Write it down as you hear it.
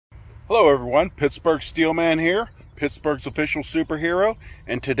Hello everyone, Pittsburgh Steelman here, Pittsburgh's official superhero,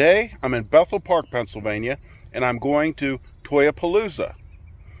 and today I'm in Bethel Park, Pennsylvania, and I'm going to Toyapalooza.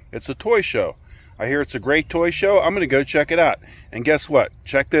 It's a toy show. I hear it's a great toy show. I'm going to go check it out. And guess what?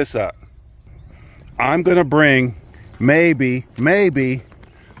 Check this out. I'm going to bring maybe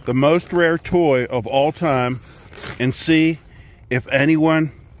the most rare toy of all time and see if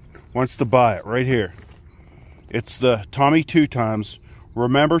anyone wants to buy it right here. It's the Tommy Two Times.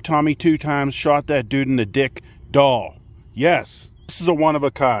 Remember Tommy Two Times shot that dude in the dick doll? Yes. This is a one of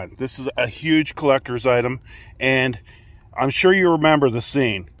a kind. This is a huge collector's item, and I'm sure you remember the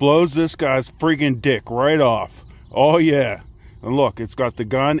scene. Blows this guy's friggin' dick right off. Oh yeah. And look, it's got the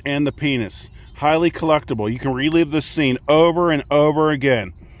gun and the penis. Highly collectible. You can relive this scene over and over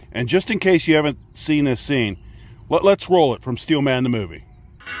again. And just in case you haven't seen this scene, let's roll it from Steelman the movie.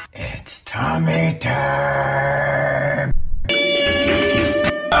 It's Tommy time.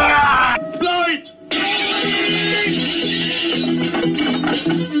 Light!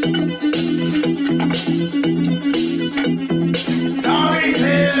 Tommy's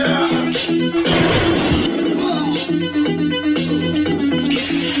here!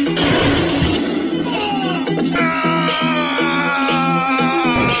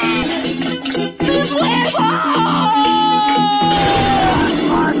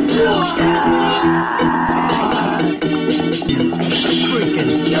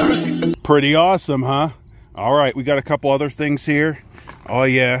 Pretty awesome, huh? All right, we got a couple other things here. Oh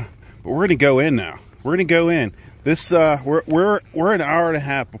yeah, but we're gonna go in now. We're gonna go in. This we're an hour and a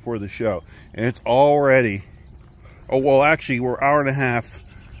half before the show, and it's already. Oh well, actually, we're an hour and a half.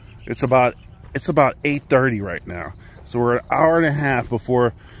 It's about 8:30 right now, so we're an hour and a half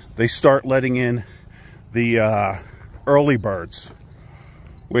before they start letting in the early birds,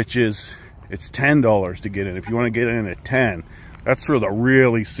 which is it's $10 to get in. If you want to get in at 10. That's for the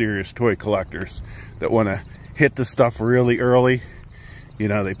really serious toy collectors that want to hit the stuff really early. You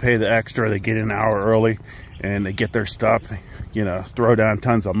know, they pay the extra, they get in an hour early, and they get their stuff, you know, throw down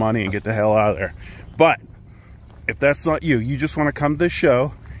tons of money and get the hell out of there. But if that's not you, you just want to come to this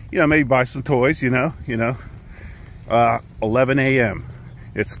show, you know, maybe buy some toys, 11 a.m.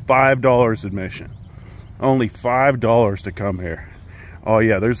 It's $5 admission. Only $5 to come here. Oh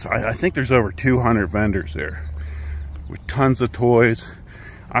yeah, I think there's over 200 vendors there with tons of toys.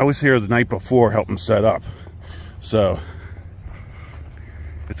 I was here the night before helping set up, so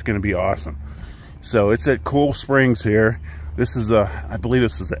it's gonna be awesome. So it's at Cool Springs here. This is I believe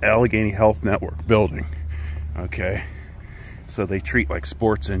this is the Allegheny Health Network building. Okay, so they treat like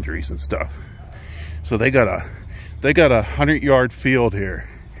sports injuries and stuff. So they got a 100-yard field here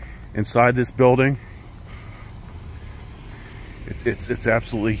inside this building. It's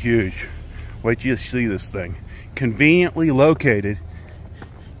absolutely huge. Wait till you see this thing. Conveniently located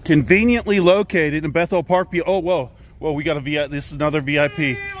in Bethel Park. Oh, whoa, we got a VIP. This is another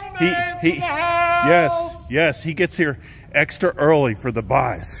VIP. Yes, he gets here extra early for the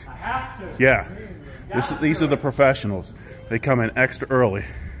buys. I have to. Yeah, these are the professionals. They come in extra early.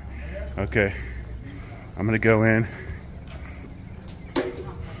 Okay, I'm gonna go in.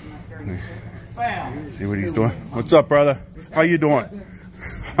 See what he's doing. What's up, brother? How you doing?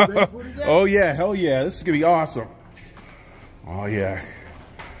 Oh yeah, hell yeah, this is gonna be awesome. Oh yeah,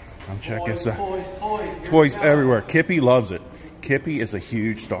 come check this out. Toys everywhere. Kippy loves it. Kippy is a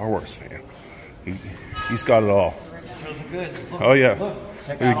huge Star Wars fan. He's got it all. Oh yeah.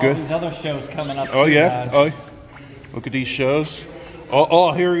 Check out all these other shows coming up. Oh yeah. Oh, look at these shows.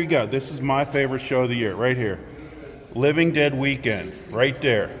 Oh, here we go. This is my favorite show of the year, right here. Living Dead Weekend, right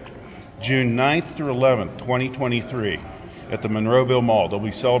there. June 9th through 11th, 2023. At the Monroeville Mall. They'll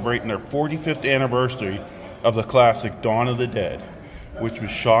be celebrating their 45th anniversary of the classic Dawn of the Dead, which was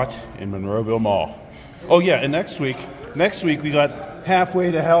shot in Monroeville Mall. Oh yeah, and next week we got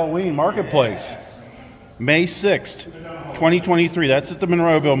Halfway to Halloween Marketplace. May 6th, 2023. That's at the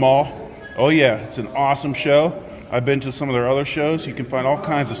Monroeville Mall. Oh yeah, it's an awesome show. I've been to some of their other shows. You can find all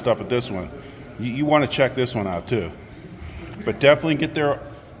kinds of stuff at this one. You want to check this one out too. But definitely get there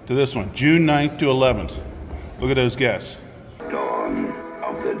to this one, June 9th to 11th. Look at those guests. Dawn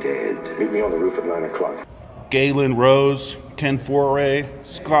of the Dead. Meet me on the roof at 9 o'clock. Galen Rose, Ken Foray,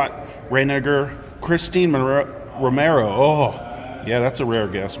 Scott Reiniger, Christine Romero. Oh, yeah, that's a rare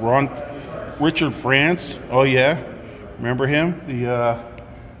guest. Richard France. Oh yeah, remember him?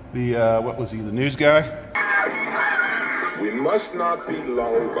 What was he? The news guy. We must not be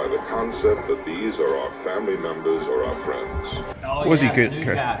lulled by the concept that these are our family members or our friends. Oh, was yes, he good? News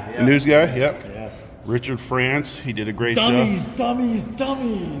guy, yeah. The news guy? Yep. Yes. Richard France, he did a great Dummies, job. dummies. They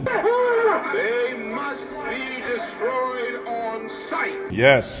must be destroyed on sight.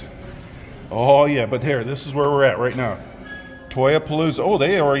 Yes. Oh yeah, but here, this is where we're at right now. Toyapalooza. Oh,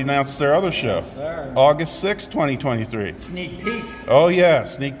 they already announced their other show. Yes, sir. August 6th, 2023. Sneak peek. Oh yeah,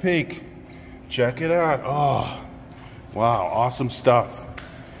 sneak peek. Check it out. Oh, wow, awesome stuff.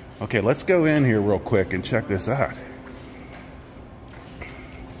 Okay, let's go in here real quick and check this out.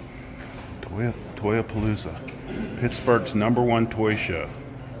 Toyapalooza, Pittsburgh's #1 toy show,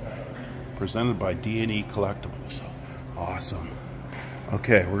 presented by D&E Collectibles. Awesome.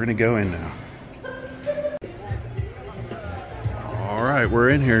 Okay, we're gonna go in now. All right, we're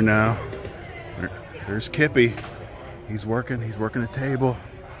in here now. There's Kippy. He's working the table.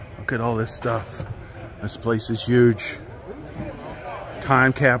 Look at all this stuff. This place is huge.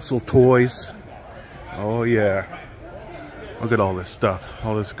 Time capsule toys. Oh yeah. Look at all this stuff.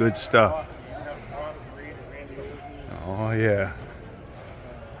 All this good stuff. Oh yeah.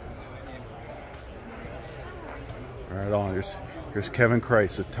 Right on. Here's Kevin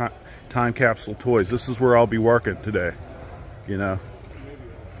Christ at Time Capsule Toys. This is where I'll be working today. You know,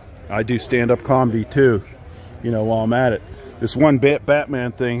 I do stand-up comedy too, you know, while I'm at it. This one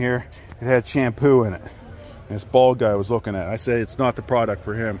Batman thing here, it had shampoo in it. And this bald guy was looking at it. I said it's not the product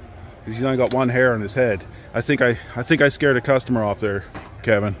for him, because he's only got one hair on his head. I think I scared a customer off there,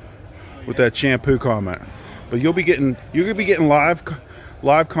 Kevin, with that shampoo comment. But you're gonna be getting live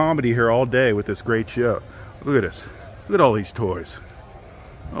comedy here all day with this great show. Look at this. Look at all these toys.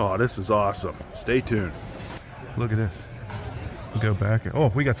 Oh, this is awesome. Stay tuned. Look at this. We'll go back. Oh,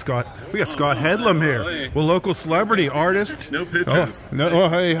 we got Scott Headlam here. Well, local celebrity artist. No pictures. Oh, no. Oh,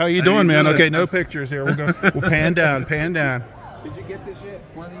 hey, how you doing, man? Okay, no pictures here. We'll pan down, pan down. Did you get this yet?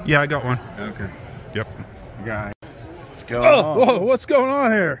 Yeah, I got one. Okay. Yep. Guy. What's going on? Oh, what's going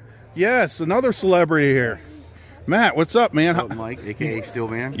on here? Yes, another celebrity here. Matt, what's up, man? What's up, Mike, aka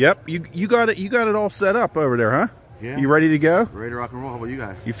Steelman? Yep, you got it all set up over there, huh? Yeah. You ready to go? Ready to rock and roll. How about you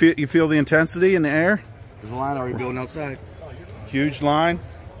guys? You feel the intensity in the air? There's a line already building outside. Huge line.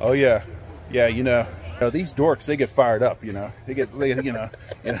 Oh yeah, yeah. You know these dorks, they get fired up. You know, they you know.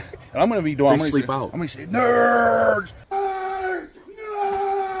 And I'm gonna be doing. They sleep out. I'm gonna say nerds,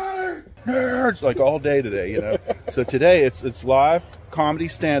 nerds, like all day today. You know. So today it's live comedy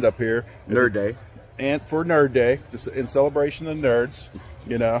stand up here. Nerd Day. And for Nerd Day, in celebration of nerds,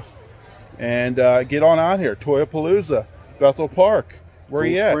 you know, and get on out here, Toyapalooza, Bethel Park. Where are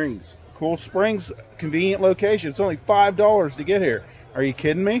you at? Springs. Cool Springs, convenient location. It's only $5 to get here. Are you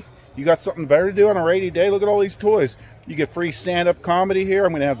kidding me? You got something better to do on a rainy day? Look at all these toys. You get free stand-up comedy here.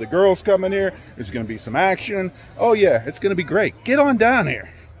 I'm going to have the girls come in here. There's going to be some action. Oh yeah, it's going to be great. Get on down here.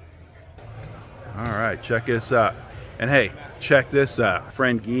 All right, check this out. And hey, check this out.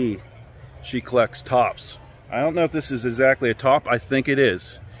 Friend Guy. She collects tops. I don't know if this is exactly a top. I think it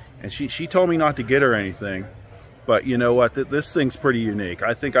is. And she told me not to get her anything. But you know what? This thing's pretty unique.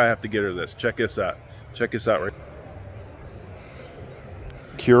 I think I have to get her this. Check this out. Check this out right.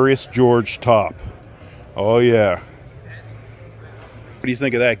 Curious George top. Oh yeah. What do you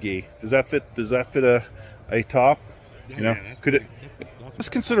think of that, Guy? Does that fit a top? You know? Could it? It's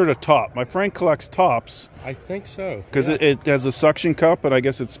considered a top. My friend collects tops. I think so. Because it has a suction cup, and I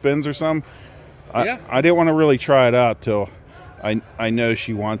guess it spins or something. Yeah. I didn't want to really try it out till I know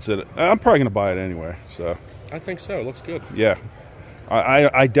she wants it. I'm probably going to buy it anyway. So I think so. It looks good. yeah.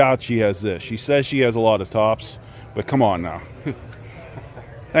 I doubt she has this. She says she has a lot of tops, but come on now.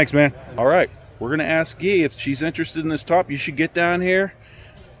 Thanks, man. All right. We're going to ask Guy if she's interested in this top. You should get down here.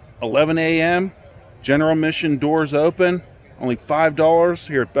 11 a.m. General admission doors open. Only $5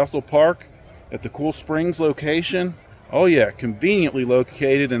 here at Bethel Park at the Cool Springs location. Oh yeah, conveniently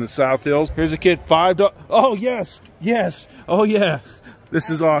located in the South Hills. Here's a kid, $5. Oh yes, yes. Oh yeah,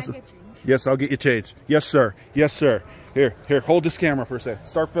 this is awesome. Yes, I'll get you changed. Yes, sir. Yes, sir. Here, hold this camera for a second.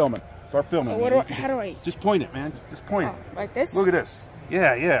 Start filming. Start filming. How do I? Just point it, man. Just point it. Like this? Look at this.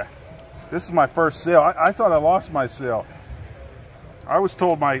 Yeah, yeah. This is my first sale. I thought I lost my sale. I was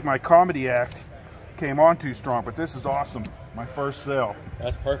told my comedy act came on too strong, but this is awesome. My first sale.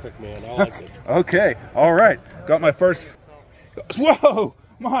 That's perfect, man. I like it. Okay, all right. Got my first. Whoa,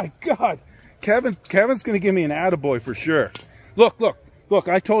 my God. Kevin's gonna give me an attaboy for sure. Look.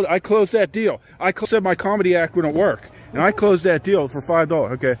 I closed that deal. I said my comedy act wouldn't work, and I closed that deal for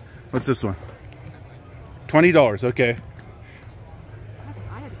 $5. Okay, what's this one? $20. Okay.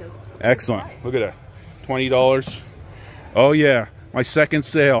 Excellent. Look at that. $20. Oh yeah, my second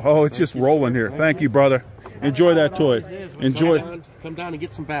sale. Oh, it's just rolling here. Thank you, brother. Enjoy that toy. Enjoy. Come down and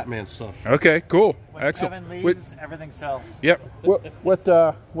get some Batman stuff. Okay, cool. When Excellent. Kevin leaves, everything sells. Yep. What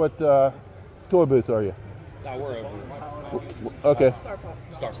toy booth are you? No, we're over. Okay.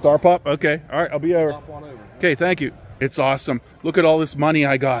 Star Pop. Okay. All right, I'll be over. Okay, thank you. It's awesome. Look at all this money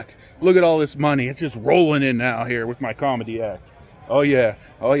I got. Look at all this money. It's just rolling in now here with my comedy act. Oh yeah,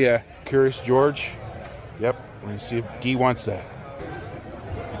 oh yeah. Curious George. Yep, we're gonna see if Guy wants that.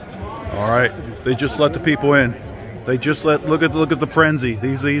 All right, they just let the people in. They just let, look at the frenzy.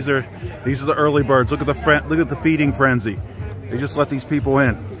 These are the early birds. Look at the feeding frenzy. They just let these people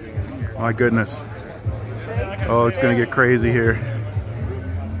in. My goodness. Oh, it's gonna get crazy here.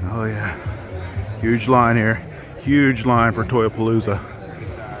 Oh yeah. Huge line here. Huge line for Toyapalooza.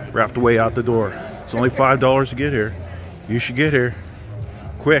 Wrapped away out the door. It's only $5 to get here. You should get here.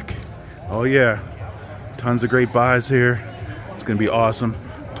 Quick. Oh yeah. Tons of great buys here. It's gonna be awesome.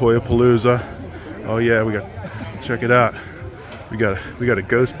 Toyapalooza. Oh yeah, we got, check it out. We got a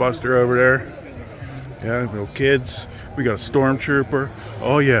Ghostbuster over there. Yeah, little kids. We got a stormtrooper.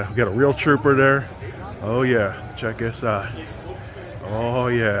 Oh yeah, we got a real trooper there. Oh yeah, check this out. Oh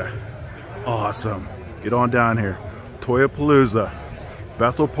yeah, awesome. Get on down here. Toyapalooza,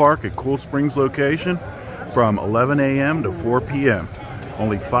 Bethel Park at Cool Springs location from 11 a.m. to 4 p.m.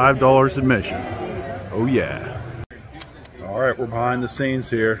 Only $5 admission. Oh yeah. All right, we're behind the scenes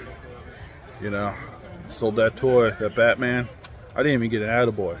here. You know, sold that toy, that Batman. I didn't even get an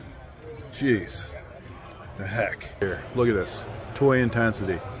attaboy. Jeez. The heck. Here, look at this. Toy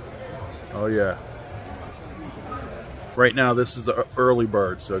intensity. Oh yeah. Right now, this is the early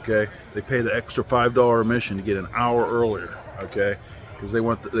birds, okay? They pay the extra $5 admission to get an hour earlier, okay? Because they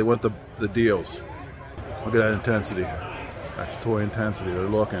want the deals. Look at that intensity. That's toy intensity. They're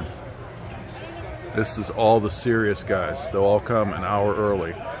looking. This is all the serious guys. They'll all come an hour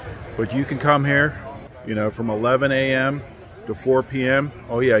early. But you can come here, you know, from 11 a.m. to 4 p.m.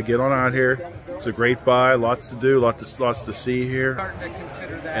 Oh yeah, get on out here. It's a great buy. Lots to do. Lots to see here.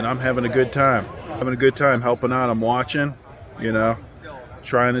 And I'm having a good time. Having a good time helping out. I'm watching, you know,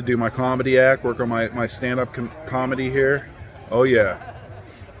 trying to do my comedy act, work on my stand-up comedy here. Oh yeah.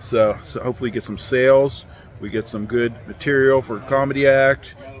 So hopefully get some sales. We get some good material for comedy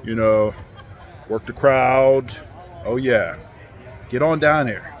act, you know, work the crowd. Oh yeah. Get on down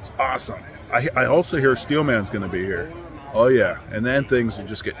here. It's awesome. I also hear Steelman's going to be here. Oh yeah. And then things will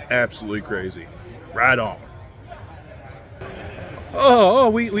just get absolutely crazy. Right on. Oh,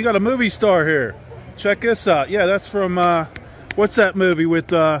 we got a movie star here. Check this out. Yeah, that's from what's that movie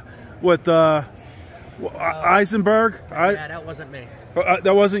with Eisenberg? Yeah, that wasn't me.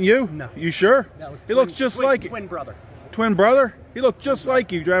 That wasn't you? No. You sure? That was he looks just like twin brother. Twin brother? He looked just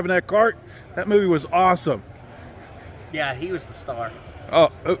like you driving that cart. That movie was awesome. Yeah, he was the star.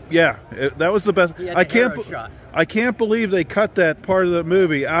 Oh yeah, that was the best. He had the hero shot. I can't believe they cut that part of the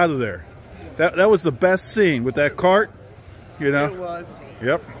movie out of there. That was the best scene with that cart. You know. It was.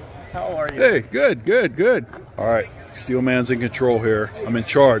 Yep. How are you? Hey, good. All right, Steelman's in control here. I'm in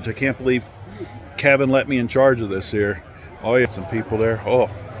charge. I can't believe Kevin let me in charge of this here. Oh, yeah, some people there. Oh,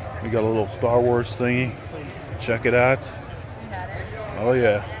 we got a little Star Wars thingy. Check it out. Oh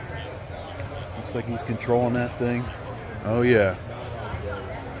yeah. Looks like he's controlling that thing. Oh yeah.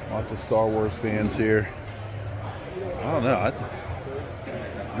 Lots of Star Wars fans here. I don't know.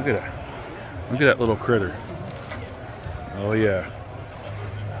 Look at that little critter. Oh yeah.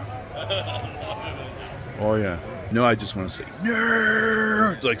 Oh yeah. No, I just want to say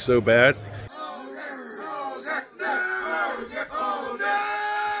no. It's like so bad.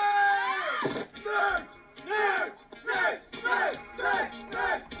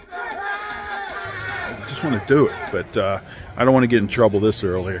 I just want to do it, but I don't want to get in trouble this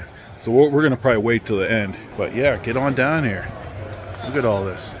earlier. So we're going to probably wait till the end. But yeah, get on down here. Look at all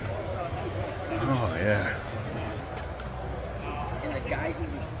this. Oh yeah. And the guy who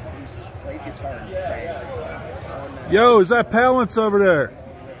played guitar and sang. Yo, is that Palance over there?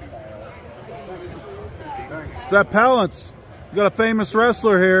 Is that Palance? You got a famous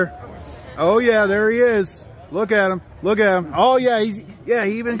wrestler here. Oh yeah, there he is. Look at him. Look at him. Oh yeah, he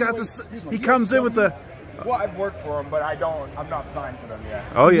even got this. He comes in with the. Well, I've worked for him, but I'm not signed to them yet.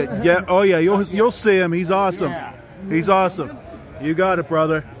 Oh yeah. Oh yeah. You'll see him. He's awesome. Yeah. He's awesome. You got it,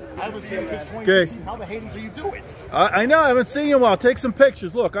 brother. I haven't seen him since 2016. How the Hades are you doing? I know. I haven't seen you in a while. Take some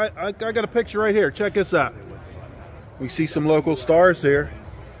pictures. Look, I got a picture right here. Check this out. We see some local stars here.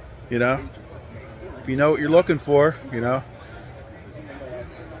 You know, if you know what you're looking for, you know.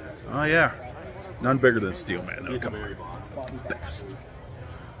 Oh yeah. None bigger than Steelman. No, come on. Thanks.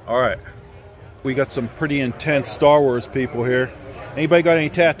 All right. We got some pretty intense Star Wars people here. Anybody got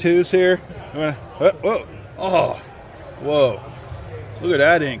any tattoos here? Whoa. Oh. Whoa. Look at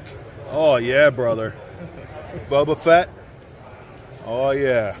that ink. Oh, yeah, brother. Boba Fett. Oh,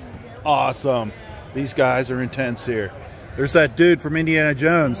 yeah. Awesome. These guys are intense here. There's that dude from Indiana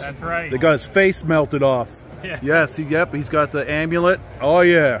Jones. That's right. They got his face melted off. Yeah. Yes, yep, he's got the amulet. Oh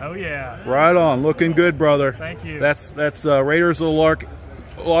yeah. Oh yeah. Right on, looking good, brother. Thank you. That's Raiders of the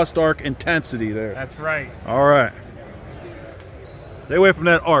Lost Ark intensity there. That's right. All right. Stay away from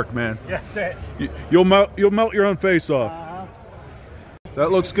that arc, man. That's it. You'll melt your own face off.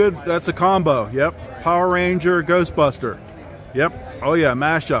 That looks good. That's a combo. Yep. Power Ranger, Ghostbuster. Yep. Oh yeah,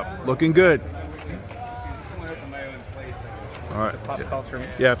 mashup. Looking good. All right.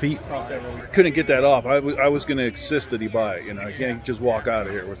 Yeah, if he couldn't get that off, I was going to insist that he buy it. You know, I can't just walk out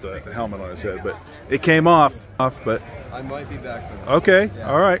of here with the helmet on his head. But it came off. But I might be back for this. Okay. Yeah,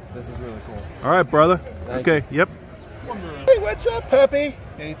 all right. This is really cool. All right, brother. Thank Okay. Yep. Hey, what's up, puppy?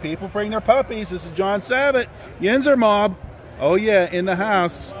 Hey, people bring their puppies. This is John Sabat, Yinzer Mob. Oh yeah, in the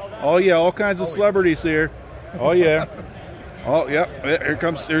house. Oh yeah, all kinds of celebrities here. Oh yeah. Oh yeah. Here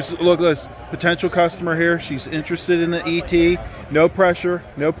comes. Look at this potential customer here. She's interested in the ET. No pressure.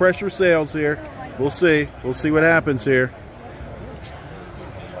 No pressure sales here. We'll see. We'll see what happens here.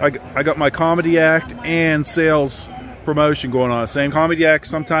 I got my comedy act and sales promotion going on. Same comedy act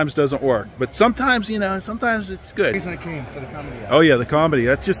sometimes doesn't work, but sometimes, you know, sometimes it's good. The reason I came for the comedy act. Oh yeah, the comedy.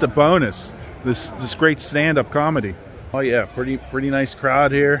 That's just a bonus. This great stand-up comedy. Oh yeah, pretty nice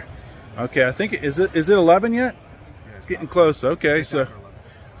crowd here. Okay, I think is it 11 yet? It's getting close. Okay, so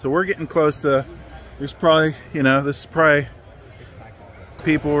we're getting close to. There's probably, you know, this is probably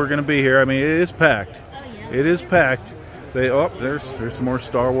people are going to be here. I mean, it is packed. It is packed. There's some more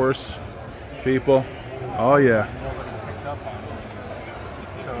Star Wars people. Oh yeah.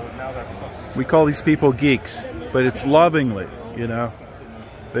 We call these people geeks, but it's lovingly, you know.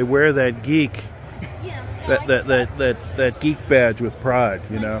 They wear that geek, that geek badge with pride,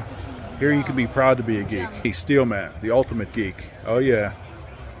 you know. Here you can be proud to be a geek. Hey, Steelman, the ultimate geek. Oh yeah.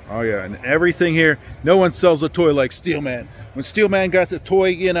 Oh yeah, and everything here, no one sells a toy like Steelman. When Steelman got the toy,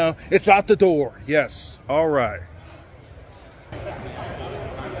 you know, it's out the door. Yes. All right.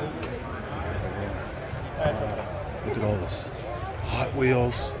 Look at all this. Hot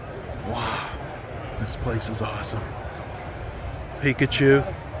Wheels. Wow. This place is awesome. Pikachu.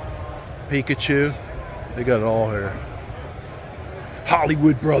 They got it all here.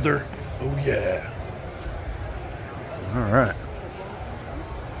 Hollywood, brother. Oh yeah. All right.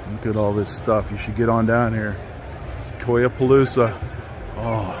 Look at all this stuff. You should get on down here. Toyapalooza.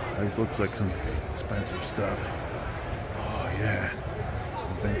 Oh, it looks like some expensive stuff. Oh yeah.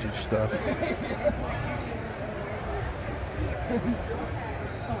 Some vintage stuff.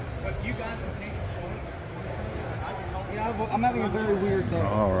 I'm having a very weird day.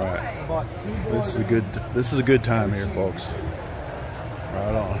 All right. This is a good time here, folks.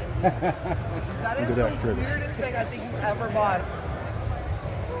 Right on. That is Look at that the critter. weirdest thing I think you've ever bought.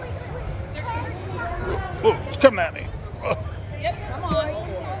 Oh, it's coming at me. Oh. Yep, come on.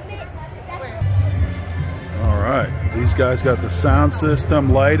 All right. These guys got the sound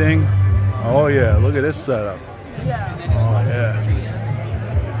system, lighting. Oh yeah, look at this setup. Yeah. Oh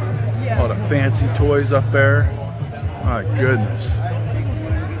yeah. All the fancy toys up there. My goodness.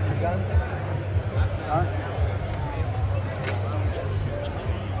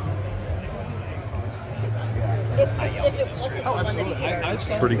 If it wasn't the one that he ordered. It's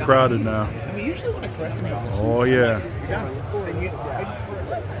pretty crowded now. I mean, usually when I collect them, Oh yeah.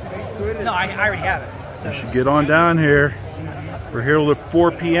 no, I already have it. So You should get on down here. We're here till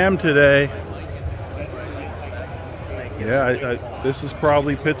 4 p.m. today. Yeah, this is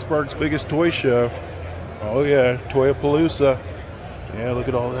probably Pittsburgh's biggest toy show. Oh yeah, Toyapalooza. Yeah, look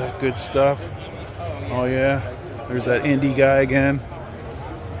at all that good stuff. Oh yeah, there's that indie guy again.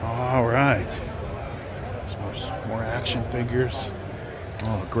 All right. Some more action figures.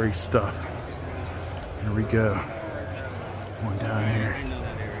 Oh, great stuff. Here we go. One down here.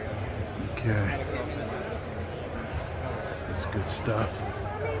 Okay. That's good stuff.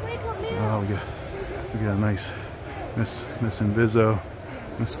 Oh, we got a nice Miss Inviso,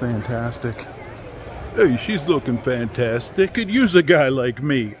 Miss Fantastic. Hey, she's looking fantastic. Could use a guy like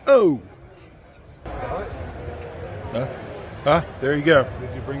me. Oh. Huh? There you go.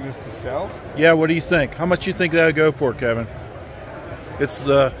 Did you bring this to sell? Yeah, what do you think? How much do you think that would go for, Kevin? It's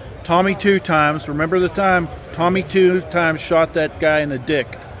the Tommy 2 Times. Remember the time Tommy 2 Times shot that guy in the dick?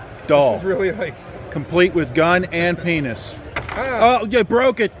 Doll. This is really like... Complete with gun and penis. Ah. Oh, you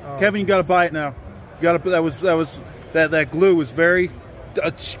broke it. Oh. Kevin, you got to buy it now. You got to. That glue was very.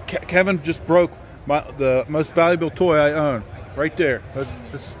 Kevin just broke the most valuable toy I own. Right there.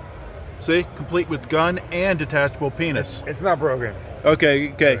 See, complete with gun and detachable penis. It's not broken.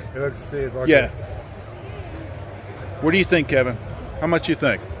 Okay. It looks. It's okay. Yeah. What do you think, Kevin? How much you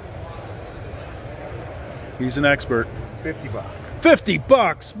think? He's an expert. $50.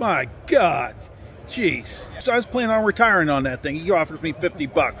 $50, my God! Jeez. I was planning on retiring on that thing. He offers me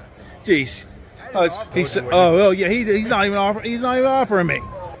 $50. Jeez. He said, "Oh, well, yeah, he's not even offering me.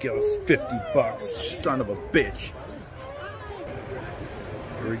 Give us $50, son of a bitch."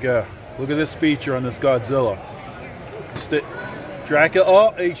 Here we go. Look at this feature on this Godzilla. Dracula.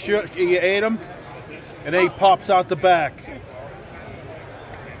 Oh, he ate him, and then he pops out the back.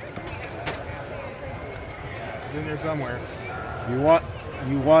 It's in there somewhere. You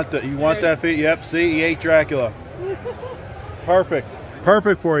want that feature? Yep. See, he ate Dracula. Perfect.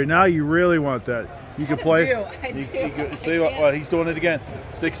 Perfect for you. Now you really want that. You can play. I do. See what he's doing it again.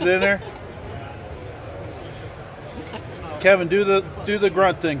 Sticks it in there. Kevin, do the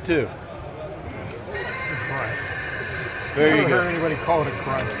grunt thing too. There you I never go. heard anybody call it a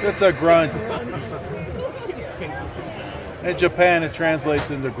grunt. It's a grunt. In Japan, it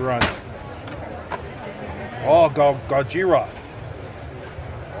translates into grunt. Oh, Gojira.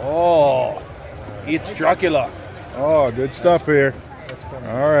 Oh, it's Dracula. Oh, good stuff here.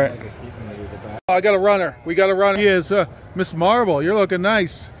 All right. Oh, I got a runner. We got a runner. He is Miss Marvel. You're looking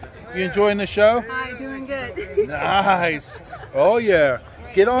nice. You enjoying the show? Hi, doing good. Nice. Oh yeah.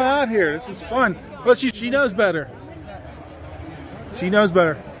 Get on out here. This is fun. But she knows better. She knows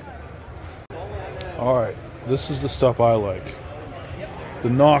better. All right. This is the stuff I like. The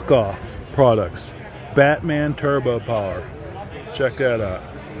knockoff products. Batman Turbo Power. Check that out.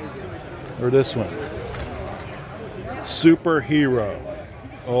 Or this one. Superhero.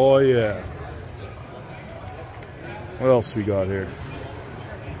 Oh yeah. What else we got here?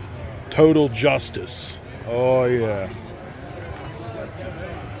 Total Justice. Oh yeah.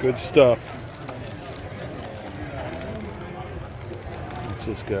 Good stuff. What's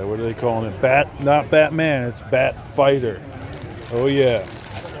this guy? What are they calling it? Not Batman, it's Bat Fighter. Oh yeah.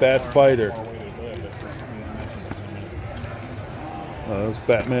 Bat Fighter. Oh, that's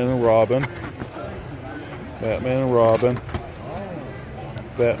Batman and Robin. Batman and Robin.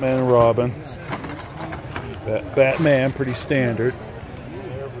 Batman and Robin. Batman, pretty standard.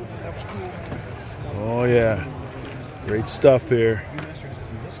 Oh yeah, great stuff here.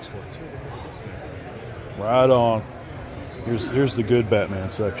 Right on. Here's the good Batman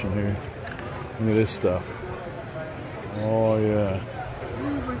section here. Look at this stuff. Oh yeah.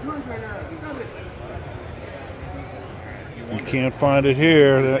 You can't find it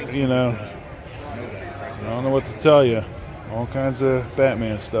here. You know, I don't know what to tell you. All kinds of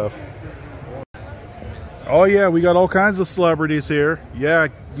Batman stuff. Oh yeah, we got all kinds of celebrities here. Yeah,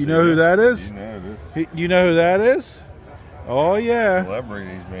 you know who that is? You know who that is? Oh yeah.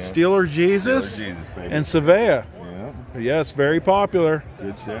 Celebrities, man. Steeler Jesus, Baby. and Savea. Yeah. Yes, very popular.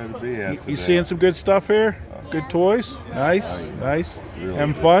 Good show to be at. You seeing some good stuff here? Good toys? Nice, nice.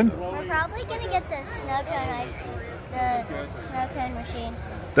 Having fun? We're probably gonna get the snow cone machine.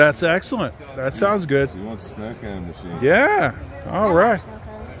 That's excellent. That sounds good. You want the snow cone machine? Yeah. All right.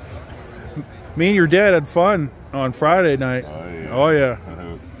 Me and your dad had fun on Friday night. Oh yeah.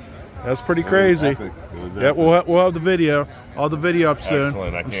 That's pretty crazy. Yeah, we'll have the video. All the video up soon.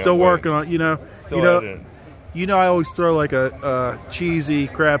 Excellent. I'm still working on. You know, I always throw like a cheesy,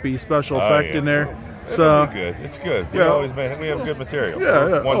 crappy special effect in there. So good. It's good. We Yeah. we have good material.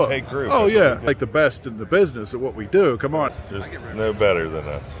 Yeah, One take group. Oh yeah, like the best in the business at what we do. Come on. There's no better than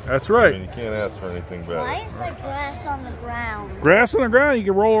us. That's I right. mean, you can't ask for anything better. Why is there grass on the ground? Grass on the ground. You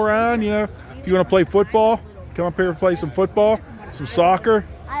can roll around. You know, if you want to play football, come up here and play some football, some soccer.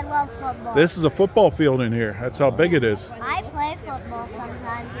 I love football. This is a football field in here. That's how big it is. I play football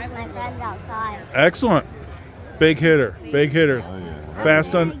sometimes with my friends outside. Excellent. Big hitter. Big hitters. Oh, yeah.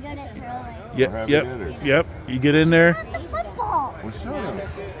 Fast I'm on. really good at throwing. Yep. Yep. You get in there. Football. Well, show them.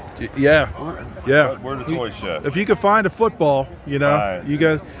 Yeah. Yeah. We're the toy shop. If you can find a football, you know, Right. you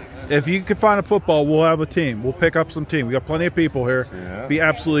guys. If you can find a football, we'll have a team. We'll pick up some team. We got plenty of people here. Yeah. Be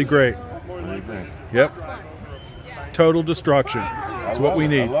absolutely great. What do you think? Yep. Total destruction. That's what we I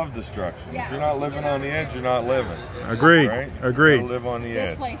need. love destruction. If you're not living on the edge, you're not living. Agreed. Right? Agreed. You gotta live on the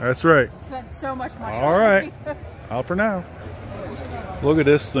edge. That's right. Spent so much money. All right. Out for now. Look at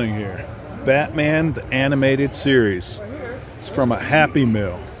this thing here. Batman the Animated Series. It's from a Happy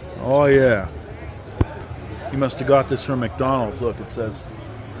Meal. Oh yeah. You must have got this from McDonald's. Look, it says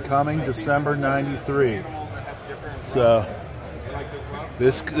coming December '93. So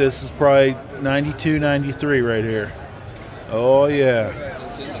this is probably 92, 93 right here. Oh yeah.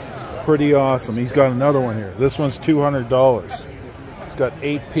 Pretty awesome. He's got another one here. This one's $200. It's got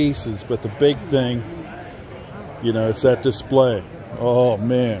 8 pieces, but the big thing, you know, it's that display. Oh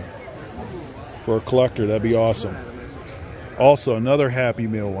man. For a collector, that'd be awesome. Also, another Happy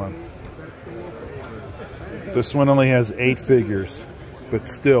Meal one. This one only has 8 figures. but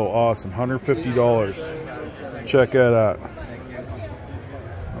still awesome. $150. Check that out.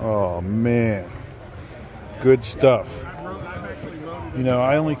 Oh man, good stuff. You know,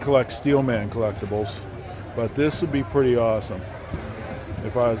 I only collect Steelman collectibles, but this would be pretty awesome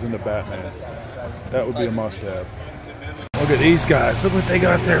if I was into Batman. That would be a must-have. Look at these guys. Look what they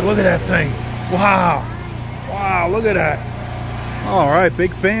got there. Look at that thing. Wow. Wow, look at that. All right,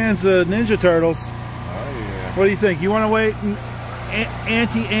 big fans of Ninja Turtles. Oh, yeah. What do you think? You want to wait in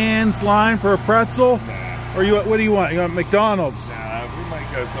Auntie Anne's line for a pretzel? Nah. Or what do you want? You want McDonald's? Nah, we might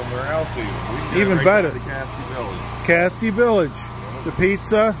go somewhere else even. Even better. To Casti Village. Casti Village. Yeah. The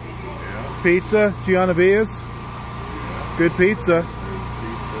pizza. Yeah. Pizza. Giannavia's. Yeah. Good pizza.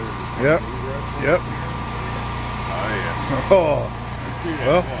 Yep. Yep. Oh, yeah. Oh.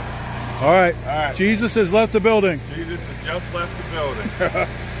 Well, all right. Jesus has left the building. Jesus has just left the building.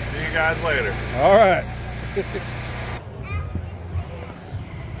 See you guys later. All right.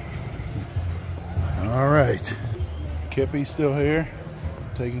 All right. Kippy's still here,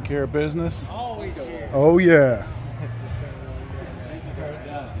 taking care of business. Oh, yeah.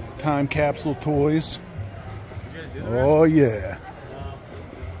 Time capsule toys. Oh, yeah.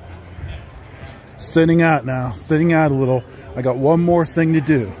 It's thinning out now, thinning out a little. I got one more thing to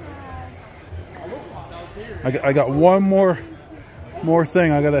do. I got one more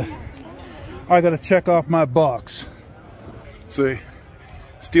thing. I gotta check off my box. See,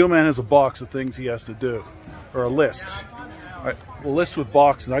 Steelman has a box of things he has to do, or a list. A list with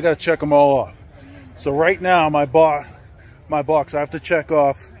boxes. I gotta check them all off. So right now, my box I have to check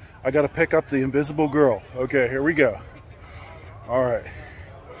off. I gotta pick up the Invisible Girl. Okay, here we go. All right.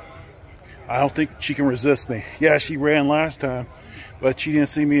 I don't think she can resist me. Yeah, she ran last time, but she didn't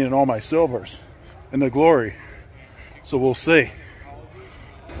see me in all my silvers and the glory. So we'll see.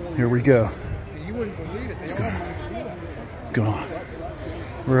 Here we go. What's going on?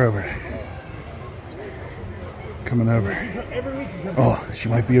 We're over. Coming over. Oh, she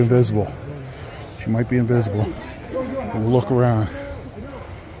might be invisible. She might be invisible. But we'll look around.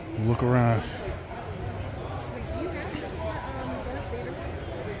 We'll look around.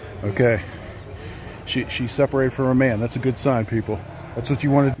 Okay. She's separated from her man. That's a good sign, people. That's what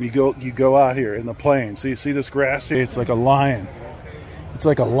you wanted. You go out here in the plain. See this grass here? It's like a lion. It's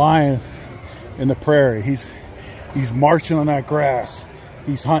like a lion in the prairie. He's marching on that grass.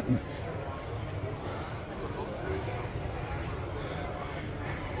 He's hunting.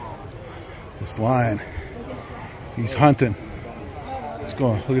 This lion. He's hunting. Let's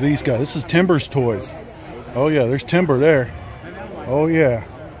go. Look at these guys. This is Timber's toys. Oh yeah, there's Timber there. Oh yeah.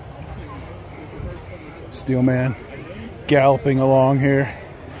 Steelman galloping along here,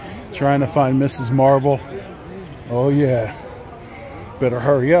 trying to find Mrs. Marvel. Oh yeah. Better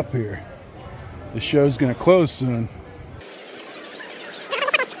hurry up here. The show's gonna close soon.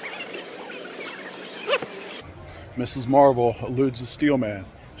 Mrs. Marvel eludes the Steelman.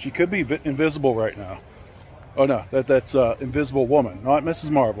 She could be invisible right now. Oh no, that's Invisible Woman, not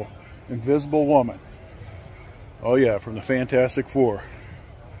Mrs. Marvel. Invisible Woman. Oh yeah, from the Fantastic Four.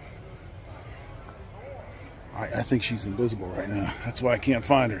 I think she's invisible right now. That's why I can't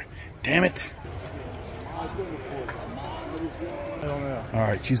find her. Damn it. All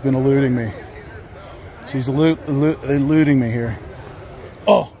right, she's been eluding me. She's eluding me here.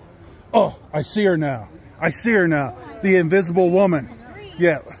 Oh, I see her now. I see her now. The Invisible Woman.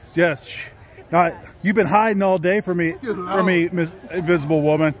 Yeah, yes. You've been hiding all day from me, Miss Invisible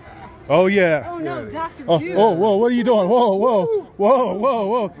Woman. Oh yeah. Oh no, Dr. Oh, whoa, what are you doing?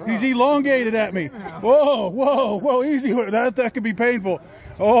 Whoa. He's elongated at me. Whoa, easy. That could be painful.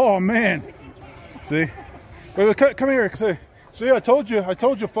 Oh man. See? Come here. See, I told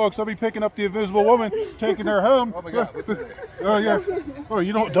you folks, I'll be picking up the Invisible Woman, taking her home. Oh my God. Oh yeah. Oh,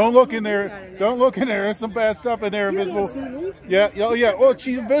 you don't look in there. Don't look in there. There's some bad stuff in there, Invisible. Yeah. Oh yeah. Oh,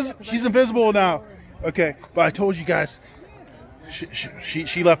 she's invisible now. Okay, but I told you guys.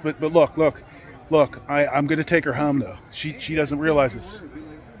 She left, but look, I'm gonna take her home though. She doesn't realize this.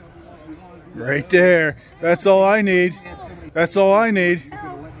 Right there. That's all I need. That's all I need.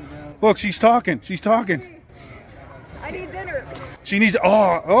 Look, she's talking. I need dinner. She needs.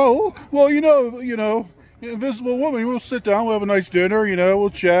 Oh. Well, you know, Invisible Woman. We'll sit down. We'll have a nice dinner. You know, we'll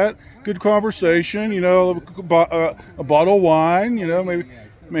chat. Good conversation. You know, a bottle of wine. You know,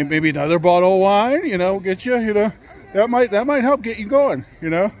 maybe another bottle of wine. You know, get you. You know. That might help get you going, you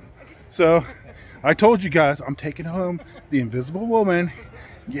know. So, I told you guys, I'm taking home the Invisible Woman.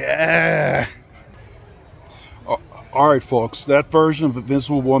 Yeah. All right, folks. That version of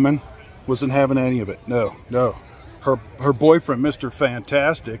Invisible Woman wasn't having any of it. No. Her boyfriend, Mr.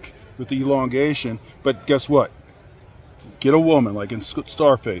 Fantastic, with the elongation. But guess what? get a woman, like in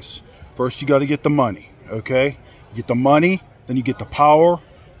Starface. First, you got to get the money, okay? You get the money, then you get the power,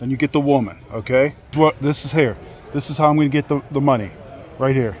 then you get the woman, okay? This is here. This is how I'm going to get the money,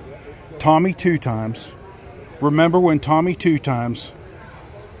 right here. Tommy 2 Times. Remember when Tommy 2 Times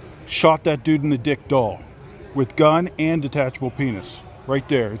shot that dude in the dick doll with gun and detachable penis? Right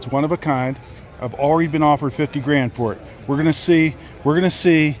there. It's one of a kind. I've already been offered 50 grand for it. We're gonna see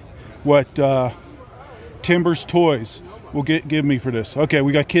what Timber's Toys will give me for this. Okay,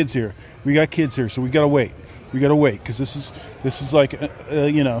 we got kids here. So we gotta wait. Because this is like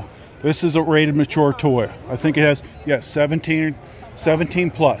you know, this is a rated mature toy. I think it has, yes, 17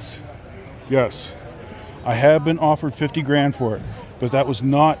 plus. Yes, I have been offered 50 grand for it, but that was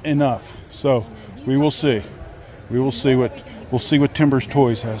not enough. So we will see. We'll see what Timber's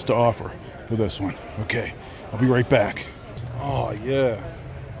Toys has to offer for this one. Okay, I'll be right back. Oh yeah,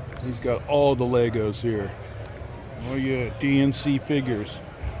 he's got all the Legos here. Oh yeah, DNC figures.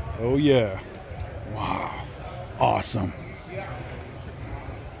 Oh yeah, wow, awesome.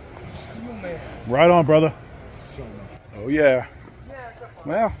 Right on, brother. Oh yeah.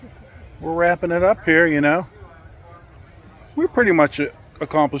 Well, we're wrapping it up here, you know. We pretty much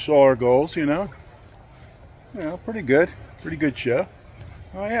accomplished all our goals, you know. You know, pretty good show.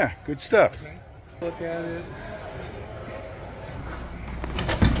 Oh yeah, good stuff. Look at it.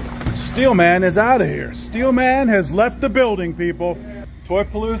 Steelman is out of here. Steelman has left the building, people.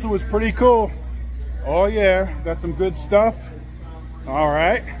 Toyapalooza was pretty cool. Oh yeah, got some good stuff. All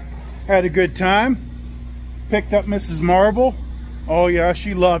right, had a good time. Picked up Mrs. Marvel. Oh yeah,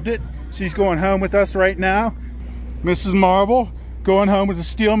 she loved it. She's going home with us right now. Mrs. Marvel going home with the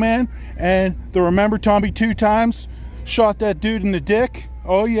Steelman. And the Remember Tommy 2 Times shot that dude in the dick.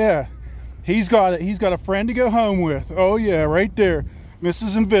 Oh yeah, he's got it. He's got a friend to go home with. Oh yeah, right there,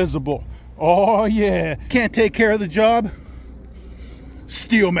 Mrs. Invisible. Oh yeah, can't take care of the job,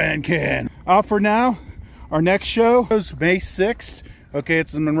 Steelman can. Out for now. Our next show is May 6th. Okay,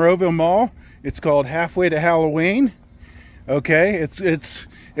 it's in Monroeville Mall. It's called Halfway to Halloween. Okay,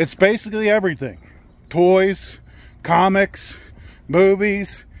 it's basically everything: toys, comics,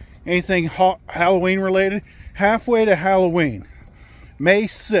 movies, anything Halloween related. Halfway to Halloween, May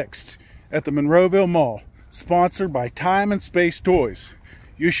 6th at the Monroeville Mall, sponsored by Time and Space Toys.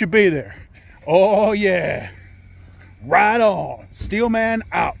 You should be there. Oh yeah, right on. Steelman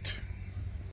out.